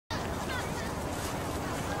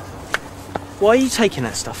Why are you taking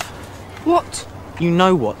that stuff? What? You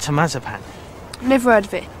know what, temazepam. Never heard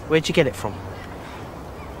of it. Where'd you get it from?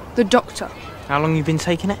 The doctor. How long you been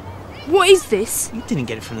taking it? What is this? You didn't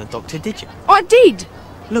get it from the doctor, did you? I did!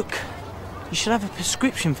 Look, you should have a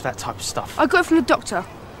prescription for that type of stuff. I got it from the doctor.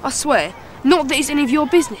 I swear. Not that it's any of your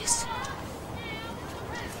business.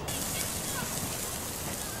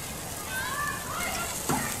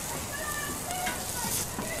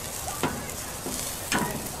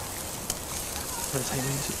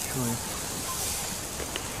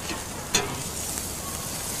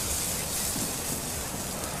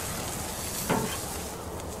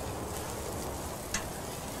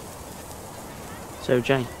 So,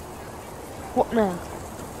 Jane. What now?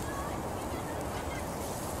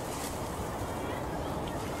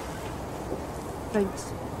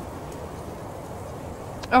 Thanks.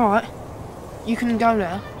 Alright. You can go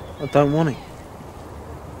now. I don't want to.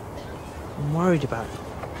 I'm worried about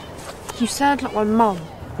you. You sound like my mum.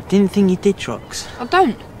 I didn't think you did drugs. I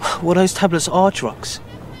don't. Well, those tablets are drugs.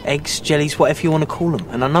 Eggs, jellies, whatever you want to call them.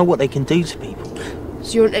 And I know what they can do to people.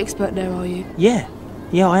 So you're an expert now, are you? Yeah.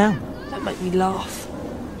 Yeah, I am. Don't make me laugh.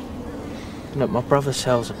 Look, my brother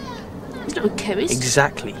sells them. He's not a chemist.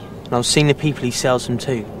 Exactly. And I've seen the people he sells them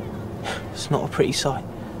to. It's not a pretty sight.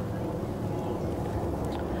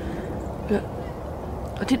 Look,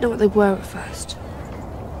 I didn't know what they were at first.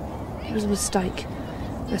 It was a mistake.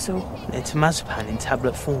 That's all. They're temazepam in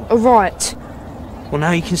tablet form. Alright. Well,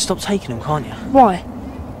 now you can stop taking them, can't you? Why?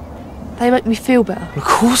 They make me feel better. Of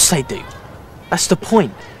course they do. That's the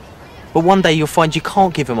point. But one day you'll find you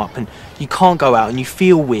can't give them up and you can't go out and you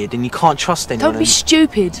feel weird and you can't trust anyone. Don't be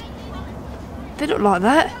stupid. They're not like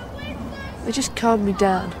that. They just calm me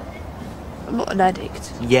down. I'm not an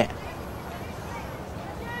addict. Yeah.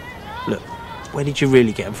 Look, where did you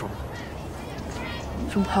really get them from?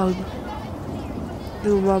 From home.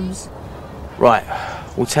 Little Mum's. Right,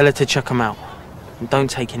 we'll tell her to chuck them out. And don't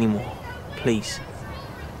take any more, please.